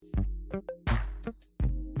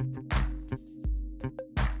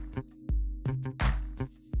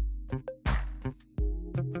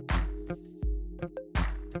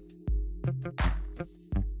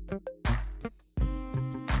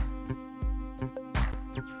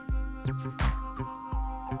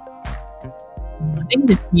Loving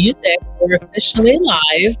this music. We're officially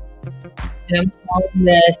live, and I'm calling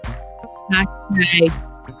this hashtag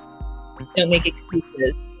Don't Make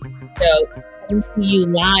Excuses. So, coming to you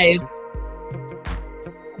live.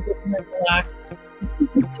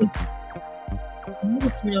 I'm going to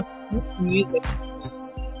turn off the music.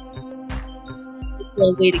 It's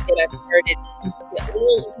a way to get us started. Get a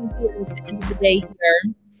little easier at the end of the day here.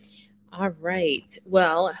 All right.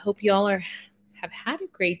 Well, I hope you all have had a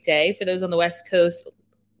great day. For those on the West Coast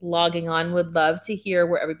logging on, would love to hear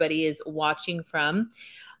where everybody is watching from.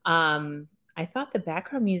 I thought the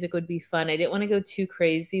background music would be fun. I didn't want to go too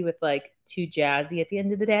crazy with like too jazzy at the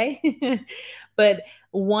end of the day, but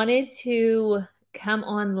wanted to come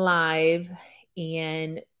on live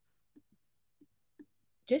and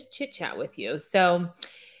just chit chat with you. So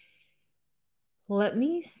let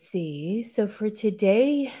me see. So for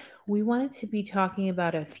today, we wanted to be talking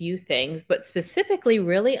about a few things, but specifically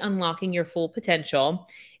really unlocking your full potential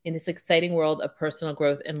in this exciting world of personal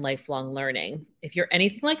growth and lifelong learning. If you're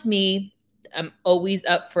anything like me, I'm always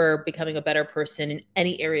up for becoming a better person in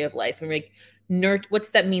any area of life. And like,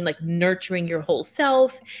 what's that mean? Like nurturing your whole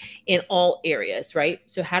self in all areas, right?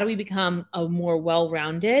 So how do we become a more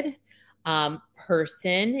well-rounded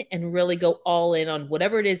person and really go all in on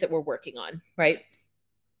whatever it is that we're working on, right?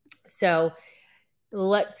 So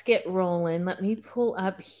let's get rolling. Let me pull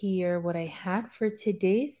up here what I had for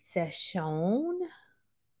today's session.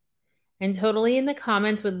 And totally in the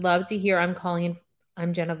comments, would love to hear.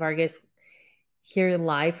 I'm Jenna Vargas, here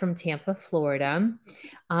live from Tampa, Florida.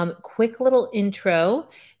 Quick little intro.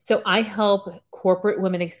 So I help corporate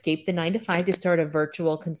women escape the 9-to-5 to start a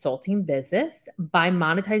virtual consulting business by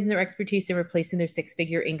monetizing their expertise and replacing their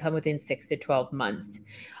 6-figure income within 6 to 12 months.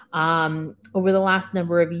 Over the last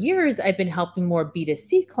number of years, I've been helping more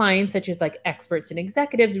B2C clients, such as like experts and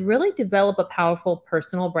executives, really develop a powerful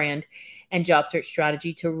personal brand and job search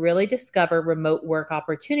strategy to really discover remote work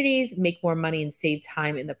opportunities, make more money, and save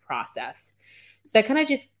time in the process. So that kind of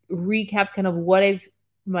just recaps kind of what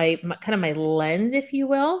my lens, if you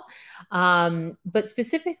will. But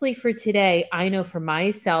specifically for today, I know for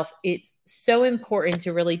myself, it's so important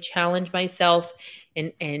to really challenge myself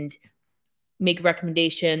and make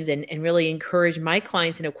recommendations and really encourage my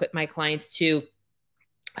clients and equip my clients to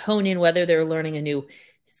hone in whether they're learning a new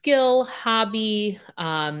skill, hobby,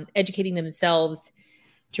 educating themselves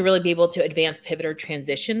to really be able to advance, pivot, or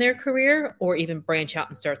transition their career, or even branch out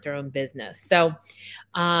and start their own business. So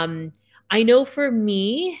I know for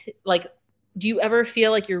me, like, do you ever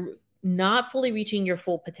feel like you're not fully reaching your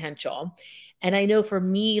full potential? And I know for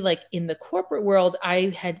me, like in the corporate world,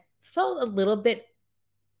 I had felt a little bit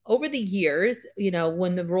over the years,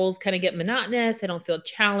 when the roles kind of get monotonous, I don't feel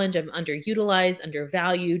challenged, I'm underutilized,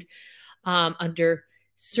 undervalued, under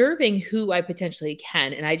serving who I potentially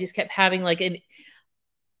can. And I just kept having like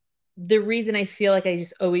the reason I feel like I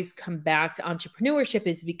just always come back to entrepreneurship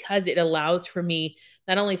is because it allows for me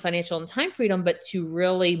not only financial and time freedom, but to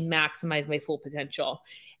really maximize my full potential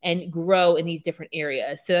and grow in these different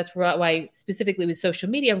areas. So that's why specifically with social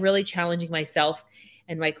media, I'm really challenging myself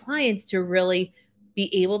and my clients to really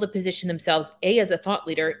be able to position themselves A, as a thought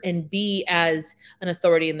leader, and B, as an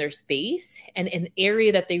authority in their space and an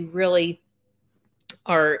area that they really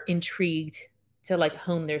are intrigued to like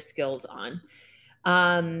hone their skills on.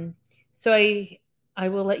 So I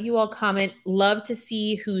will let you all comment. Love to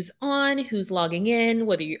see who's on, who's logging in,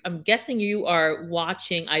 I'm guessing you are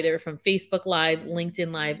watching either from Facebook Live,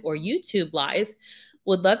 LinkedIn Live, or YouTube Live.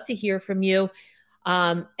 Would love to hear from you.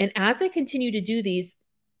 And as I continue to do these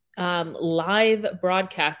live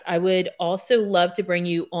broadcasts, I would also love to bring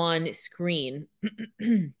you on screen.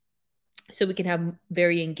 So we can have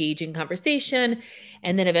very engaging conversation.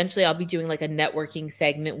 And then eventually I'll be doing like a networking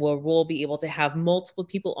segment where we'll be able to have multiple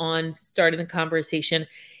people on starting the conversation.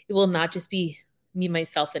 It will not just be me,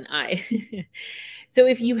 myself, and I. So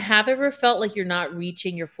if you have ever felt like you're not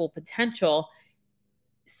reaching your full potential,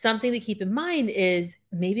 something to keep in mind is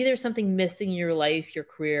maybe there's something missing in your life, your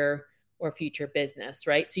career, or future business,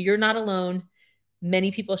 right? So you're not alone. Many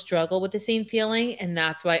people struggle with the same feeling. And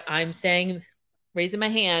that's why I'm saying, raising my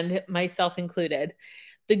hand, myself included.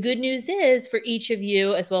 The good news is for each of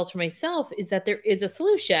you, as well as for myself, is that there is a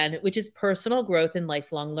solution, which is personal growth and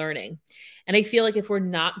lifelong learning. And I feel like if we're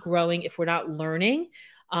not growing, if we're not learning,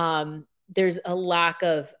 there's a lack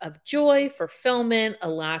of joy, fulfillment, a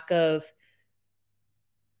lack of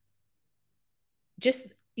just,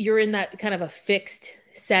 you're in that kind of a fixed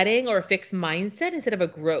setting or a fixed mindset instead of a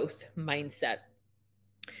growth mindset.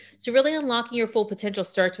 So really unlocking your full potential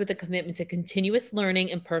starts with a commitment to continuous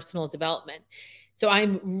learning and personal development. So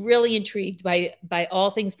I'm really intrigued by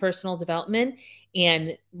all things personal development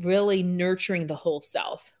and really nurturing the whole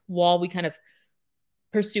self while we kind of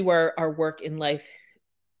pursue our work in life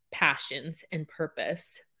passions and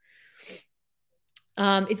purpose.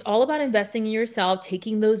 It's all about investing in yourself,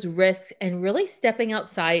 taking those risks, and really stepping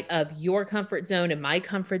outside of your comfort zone and my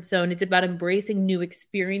comfort zone. It's about embracing new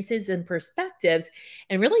experiences and perspectives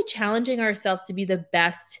and really challenging ourselves to be the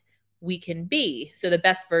best we can be. So, the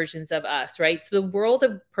best versions of us, right? So, the world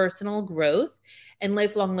of personal growth and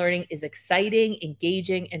lifelong learning is exciting,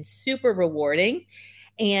 engaging, and super rewarding.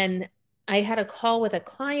 And I had a call with a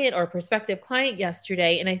client or a prospective client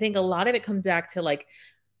yesterday, and I think a lot of it comes back to like,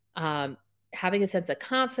 um, having a sense of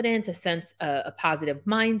confidence, a positive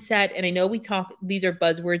mindset. And I know we talk, these are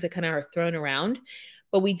buzzwords that kind of are thrown around,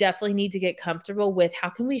 but we definitely need to get comfortable with how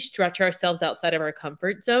can we stretch ourselves outside of our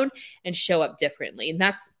comfort zone and show up differently. And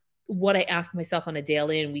that's what I ask myself on a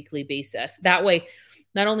daily and weekly basis. That way,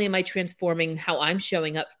 not only am I transforming how I'm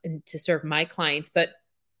showing up to serve my clients, but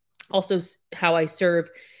also how I serve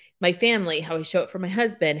my family, how I show up for my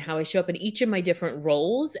husband, how I show up in each of my different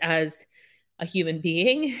roles as a human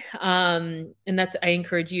being. And I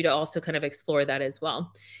encourage you to also kind of explore that as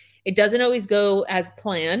well. It doesn't always go as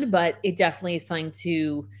planned, but it definitely is something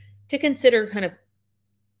to consider kind of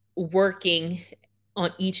working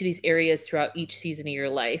on each of these areas throughout each season of your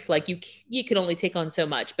life. Like you can only take on so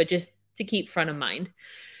much, but just to keep front of mind.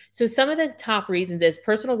 So some of the top reasons is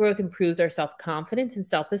personal growth improves our self-confidence and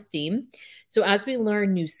self-esteem. So as we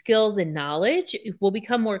learn new skills and knowledge, we'll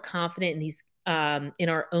become more confident in these in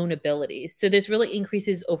our own abilities. So this really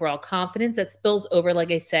increases overall confidence that spills over,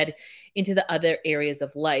 like I said, into the other areas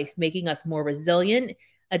of life, making us more resilient,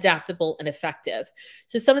 adaptable, and effective.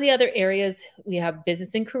 So some of the other areas we have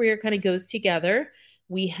business and career kind of goes together.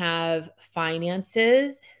 We have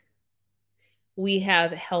finances, we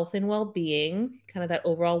have health and well-being, kind of that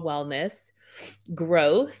overall wellness,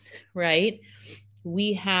 growth, right?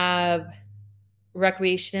 We have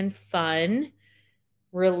recreation and fun,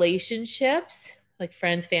 relationships, like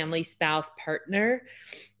friends, family, spouse, partner,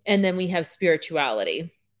 and then we have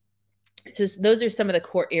spirituality. So those are some of the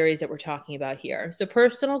core areas that we're talking about here. So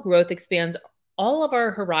personal growth expands all of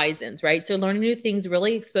our horizons, right? So learning new things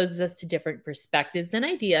really exposes us to different perspectives and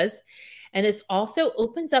ideas. And this also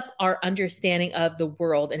opens up our understanding of the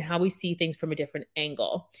world and how we see things from a different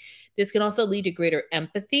angle. This can also lead to greater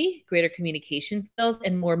empathy, greater communication skills,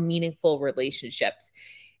 and more meaningful relationships,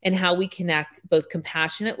 and how we connect both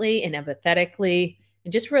compassionately and empathetically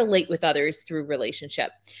and just relate with others through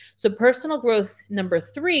relationship. So personal growth, number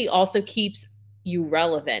 3, also keeps you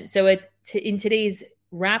relevant. So in today's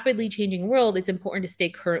rapidly changing world, it's important to stay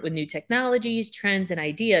current with new technologies, trends, and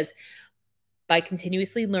ideas by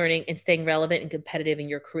continuously learning and staying relevant and competitive in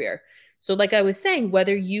your career. So like I was saying,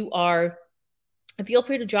 whether you are, feel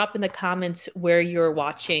free to drop in the comments where you're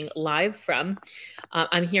watching live from.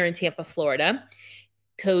 I'm here in Tampa, Florida.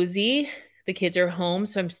 Cozy. The kids are home,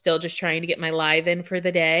 so I'm still just trying to get my live in for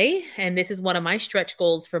the day. And this is one of my stretch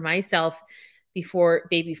goals for myself before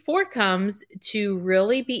baby 4 comes, to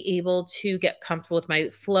really be able to get comfortable with my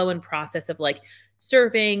flow and process of like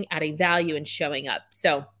serving, adding value, and showing up.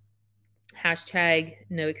 So hashtag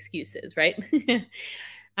no excuses, right?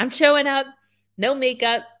 I'm showing up, no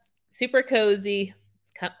makeup, super cozy,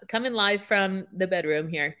 coming live from the bedroom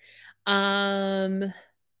here.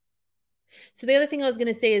 So the other thing I was going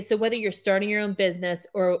to say is, so whether you're starting your own business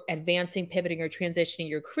or advancing, pivoting, or transitioning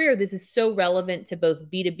your career, this is so relevant to both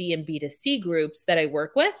B2B and B2C groups that I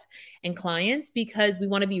work with and clients, because we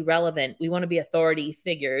want to be relevant. We want to be authority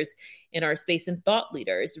figures in our space and thought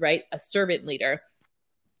leaders, right? A servant leader.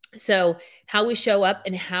 So how we show up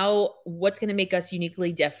and what's going to make us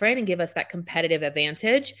uniquely different and give us that competitive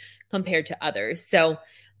advantage compared to others. So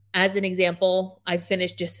as an example, I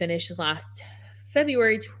just finished last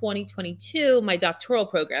February 2022, my doctoral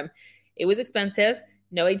program. It was expensive.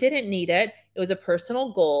 No, I didn't need it. It was a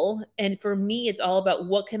personal goal. And for me, it's all about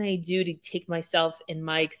what can I do to take myself and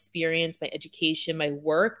my experience, my education, my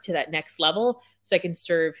work to that next level so I can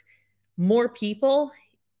serve more people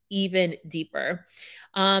even deeper.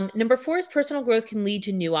 Number 4 is personal growth can lead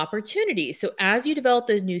to new opportunities. So as you develop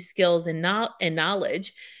those new skills and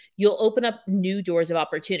knowledge, you'll open up new doors of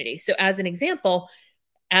opportunity. So as an example,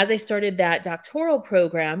 as I started that doctoral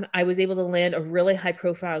program, I was able to land a really high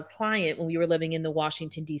profile client when we were living in the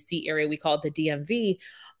Washington, D.C. area. We call it the DMV.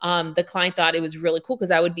 The client thought it was really cool because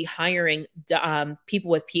I would be hiring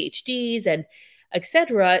people with PhDs and et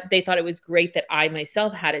cetera. They thought it was great that I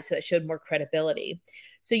myself had it, so that showed more credibility.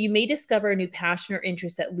 So you may discover a new passion or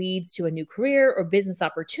interest that leads to a new career or business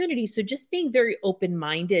opportunity. So just being very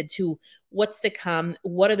open-minded to what's to come,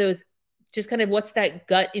 what are those just kind of what's that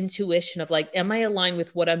gut intuition of like, am I aligned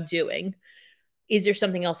with what I'm doing? Is there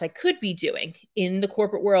something else I could be doing in the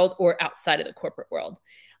corporate world or outside of the corporate world?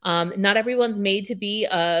 Not everyone's made to be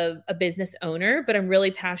a business owner, but I'm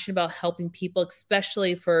really passionate about helping people,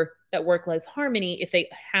 especially for that work-life harmony, if they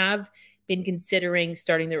have been considering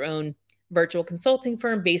starting their own virtual consulting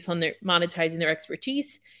firm based on their monetizing their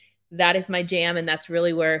expertise. That is my jam. And that's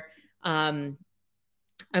really where I'm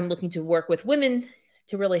looking to work with women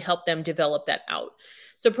to really help them develop that out.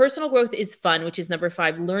 So personal growth is fun, which is number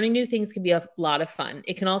 5. Learning new things can be a lot of fun.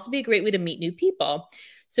 It can also be a great way to meet new people.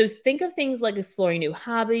 So think of things like exploring new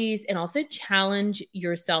hobbies and also challenge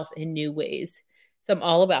yourself in new ways. So I'm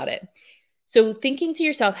all about it. So thinking to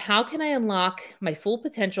yourself, how can I unlock my full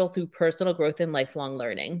potential through personal growth and lifelong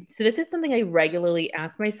learning? So this is something I regularly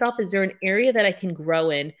ask myself. Is there an area that I can grow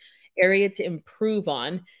in, area to improve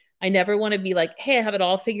on? I never want to be like, hey, I have it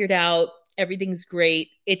all figured out. Everything's great.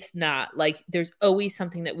 It's not. Like there's always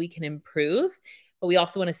something that we can improve, but we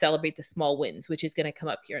also want to celebrate the small wins, which is going to come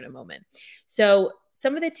up here in a moment. So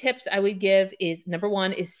some of the tips I would give is number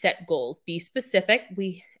 1 is set goals. Be specific.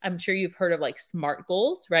 I'm sure you've heard of like SMART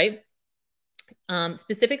goals, right?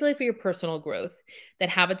 Specifically for your personal growth that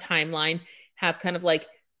have a timeline, have kind of like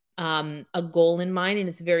a goal in mind, and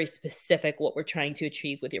it's very specific what we're trying to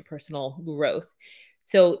achieve with your personal growth.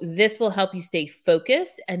 So this will help you stay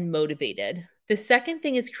focused and motivated. The second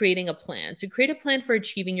thing is creating a plan. So create a plan for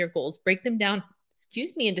achieving your goals. Break them down,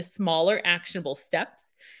 into smaller actionable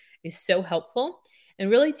steps is so helpful. And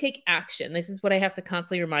really take action. This is what I have to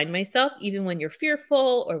constantly remind myself, even when you're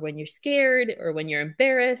fearful or when you're scared or when you're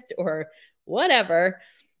embarrassed or whatever.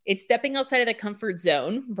 It's stepping outside of the comfort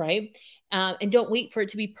zone, right? And don't wait for it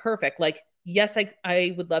to be perfect. Like, yes,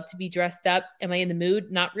 I would love to be dressed up. Am I in the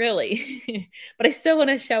mood? Not really, but I still want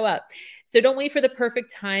to show up. So don't wait for the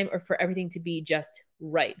perfect time or for everything to be just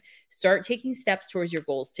right. Start taking steps towards your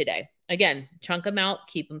goals today. Again, chunk them out,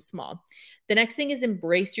 keep them small. The next thing is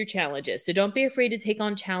embrace your challenges. So don't be afraid to take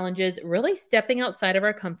on challenges, really stepping outside of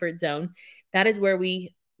our comfort zone. That is where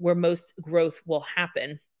most growth will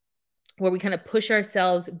happen, where we kind of push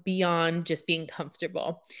ourselves beyond just being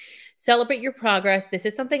comfortable. Celebrate your progress. This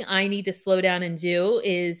is something I need to slow down and do,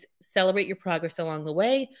 is celebrate your progress along the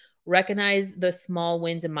way. Recognize the small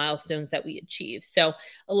wins and milestones that we achieve. So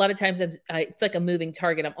a lot of times it's like a moving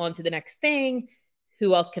target. I'm on to the next thing.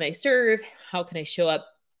 Who else can I serve? How can I show up,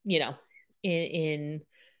 in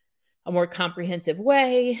a more comprehensive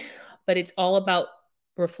way? But it's all about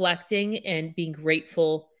reflecting and being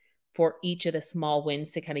grateful for each of the small wins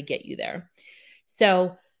to kind of get you there.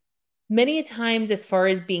 So many times, as far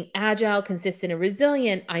as being agile, consistent, and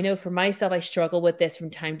resilient, I know for myself, I struggle with this from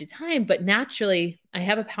time to time, but naturally, I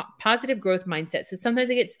have a positive growth mindset. So sometimes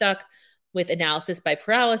I get stuck with analysis by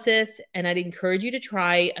paralysis, and I'd encourage you to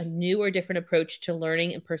try a new or different approach to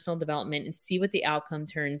learning and personal development and see what the outcome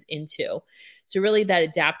turns into. So really that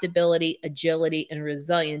adaptability, agility, and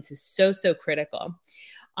resilience is so, so critical.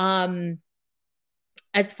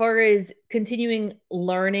 As far as continuing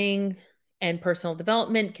learning and personal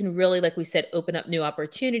development can really, like we said, open up new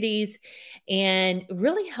opportunities and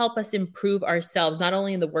really help us improve ourselves, not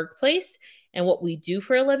only in the workplace and what we do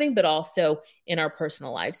for a living, but also in our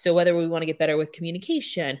personal lives. So whether we want to get better with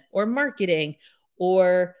communication or marketing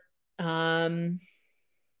or better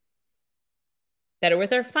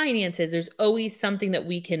with our finances, there's always something that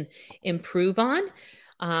we can improve on,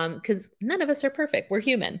 because none of us are perfect. We're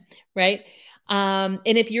human, right? And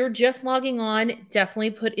if you're just logging on,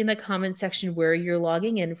 definitely put in the comment section where you're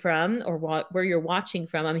logging in from or where you're watching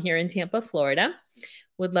from. I'm here in Tampa, Florida.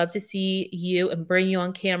 Would love to see you and bring you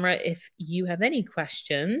on camera if you have any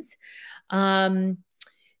questions.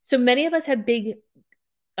 So many of us have big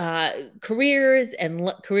careers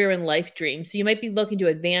and career and life dreams. So you might be looking to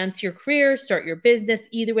advance your career, start your business.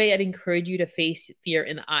 Either way, I'd encourage you to face fear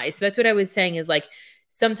in the eye. So that's what I was saying is like,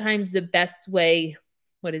 sometimes the best way,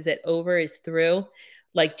 over is through,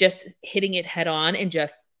 like just hitting it head on and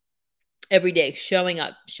just every day showing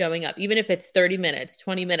up, even if it's 30 minutes,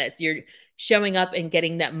 20 minutes, you're showing up and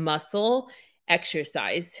getting that muscle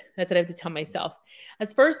exercise. That's what I have to tell myself.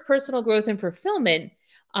 As far as personal growth and fulfillment,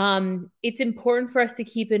 it's important for us to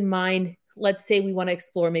keep in mind, let's say we want to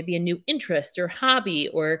explore maybe a new interest or hobby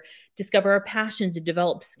or discover our passions and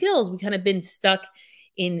develop skills. We kind of been stuck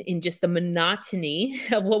in just the monotony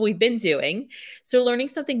of what we've been doing. So learning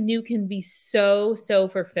something new can be so, so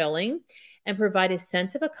fulfilling and provide a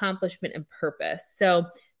sense of accomplishment and purpose. So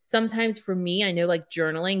sometimes for me, I know like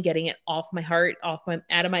journaling, getting it off my heart, out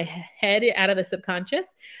of my head, out of the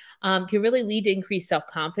subconscious, can really lead to increased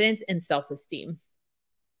self-confidence and self-esteem.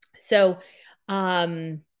 So,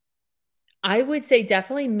 I would say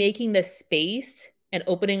definitely making the space and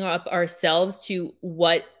opening up ourselves to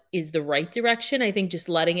what is the right direction. I think just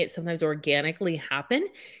letting it sometimes organically happen,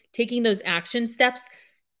 taking those action steps,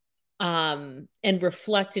 and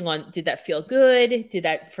reflecting on, did that feel good? Did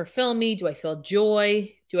that fulfill me? Do I feel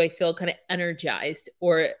joy? Do I feel kind of energized,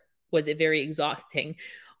 or was it very exhausting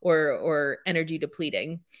or energy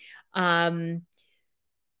depleting? Um,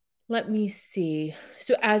 let me see.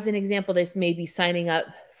 So, as an example, this may be signing up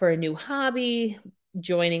for a new hobby,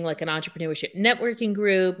 joining like an entrepreneurship networking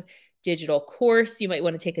group, digital course. You might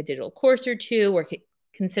want to take a digital course or two, or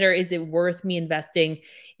consider, is it worth me investing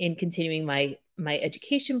in continuing my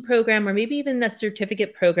education program, or maybe even the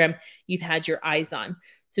certificate program you've had your eyes on.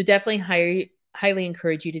 So, definitely highly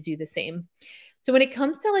encourage you to do the same. So when it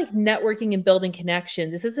comes to like networking and building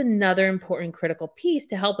connections, this is another important critical piece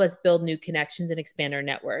to help us build new connections and expand our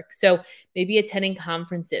network. So maybe attending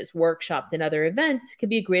conferences, workshops, and other events could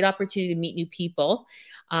be a great opportunity to meet new people.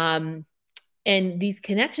 And these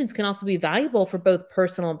connections can also be valuable for both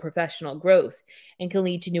personal and professional growth, and can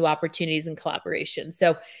lead to new opportunities and collaboration.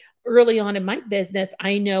 So early on in my business,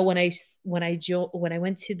 I know when I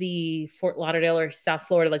went to the Fort Lauderdale or South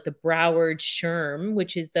Florida, like the Broward SHRM,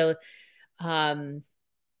 which is the um,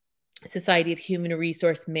 Society of Human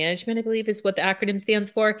Resource Management, I believe is what the acronym stands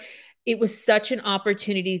for. It was such an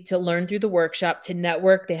opportunity to learn through the workshop, to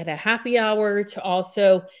network. They had a happy hour to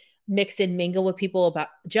also mix and mingle with people about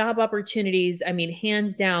job opportunities. I mean,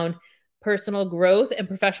 hands down, personal growth and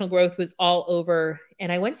professional growth was all over.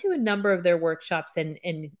 And I went to a number of their workshops and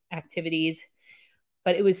activities,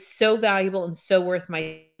 but it was so valuable and so worth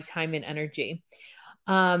my time and energy.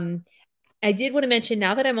 Um, I did want to mention,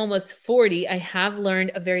 now that I'm almost 40, I have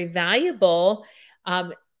learned a very valuable,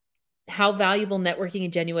 um, how valuable networking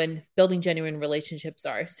and building genuine relationships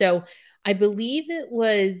are. So I believe it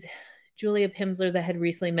was Julia Pimsler that had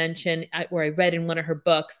recently mentioned, or I read in one of her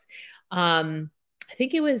books, I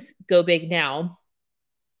think it was Go Big Now,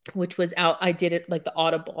 which was out. I did it like the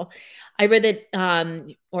Audible. I read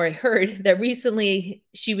that, or I heard that recently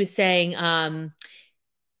she was saying,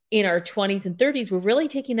 in our 20s and 30s, we're really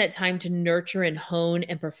taking that time to nurture and hone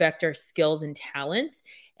and perfect our skills and talents.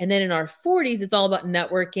 And then in our 40s, it's all about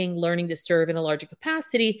networking, learning to serve in a larger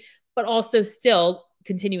capacity, but also still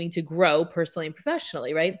continuing to grow personally and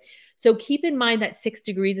professionally, right? So keep in mind that 6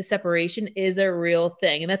 degrees of separation is a real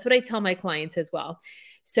thing. And that's what I tell my clients as well.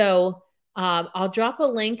 So I'll drop a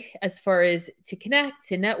link as far as to connect,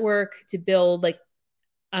 to network, to build, like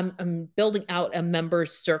I'm building out a member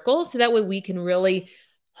circle. So that way we can really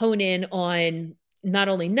hone in on not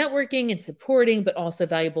only networking and supporting, but also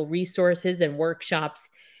valuable resources and workshops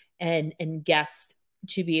and guests,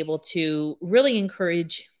 to be able to really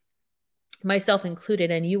encourage myself included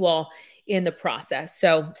and you all in the process.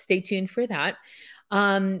 So stay tuned for that.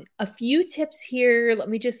 A few tips here. Let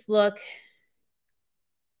me just look.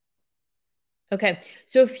 Okay.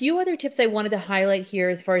 So a few other tips I wanted to highlight here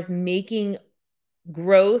as far as making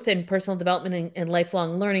growth and personal development and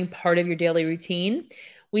lifelong learning part of your daily routine.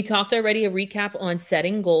 We talked already, a recap on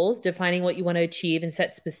setting goals, defining what you want to achieve, and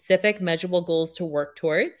set specific measurable goals to work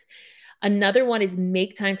towards. Another one is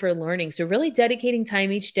make time for learning. So really dedicating time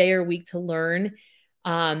each day or week to learn,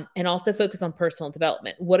 and also focus on personal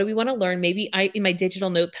development. What do we want to learn? Maybe in my digital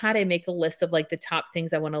notepad, I make a list of like the top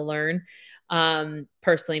things I want to learn,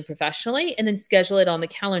 personally and professionally, and then schedule it on the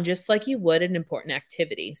calendar just like you would an important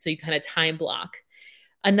activity. So you kind of time block.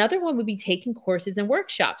 Another one would be taking courses and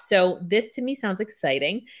workshops. So this to me sounds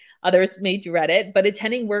exciting. Others may dread it, but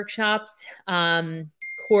attending workshops,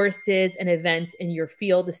 courses, and events in your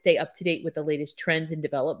field to stay up to date with the latest trends and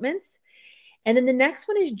developments. And then the next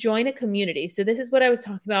one is join a community. So this is what I was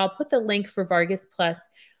talking about. I'll put the link for Vargas Plus.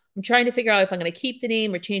 I'm trying to figure out if I'm going to keep the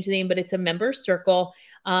name or change the name, but it's a member circle.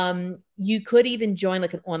 You could even join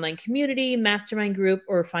like an online community, mastermind group,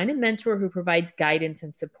 or find a mentor who provides guidance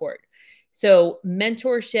and support. So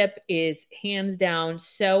mentorship is hands down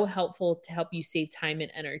so helpful to help you save time and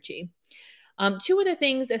energy. Two other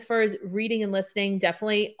things as far as reading and listening,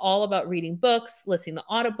 definitely all about reading books, listening to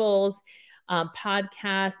audibles,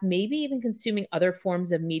 podcasts, maybe even consuming other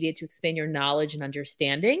forms of media to expand your knowledge and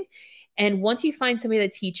understanding. And once you find somebody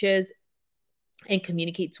that teaches and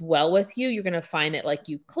communicates well with you, you're going to find that like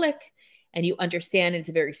you click and you understand, it's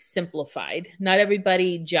very simplified. Not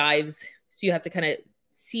everybody jives. So you have to kind of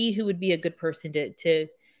see who would be a good person to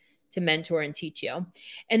mentor and teach you.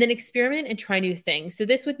 And then experiment and try new things. So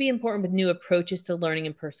this would be important with new approaches to learning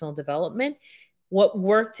and personal development. What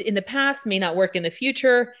worked in the past may not work in the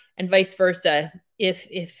future, and vice versa. If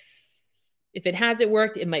it hasn't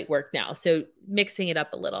worked, it might work now. So mixing it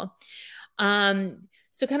up a little.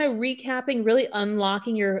 So, kind of recapping, really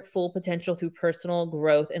unlocking your full potential through personal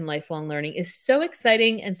growth and lifelong learning is so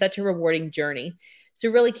exciting and such a rewarding journey. So,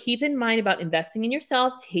 really keep in mind about investing in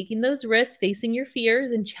yourself, taking those risks, facing your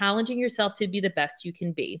fears, and challenging yourself to be the best you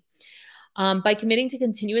can be. By committing to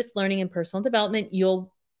continuous learning and personal development,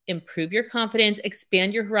 you'll improve your confidence,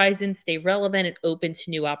 expand your horizons, stay relevant, and open to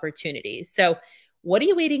new opportunities. So, what are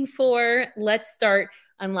you waiting for? Let's start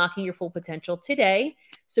unlocking your full potential today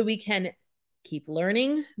so we can keep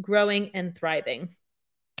learning, growing, and thriving.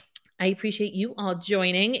 I appreciate you all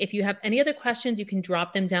joining. If you have any other questions, you can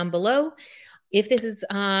drop them down below. If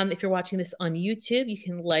you're watching this on YouTube, you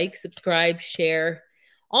can like, subscribe, share,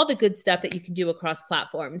 all the good stuff that you can do across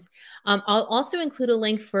platforms. I'll also include a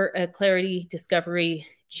link for a Clarity Discovery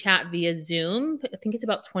chat via Zoom. I think it's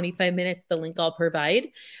about 25 minutes, the link I'll provide.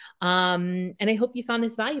 And I hope you found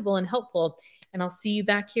this valuable and helpful. And I'll see you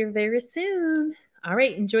back here very soon. All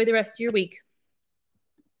right, enjoy the rest of your week.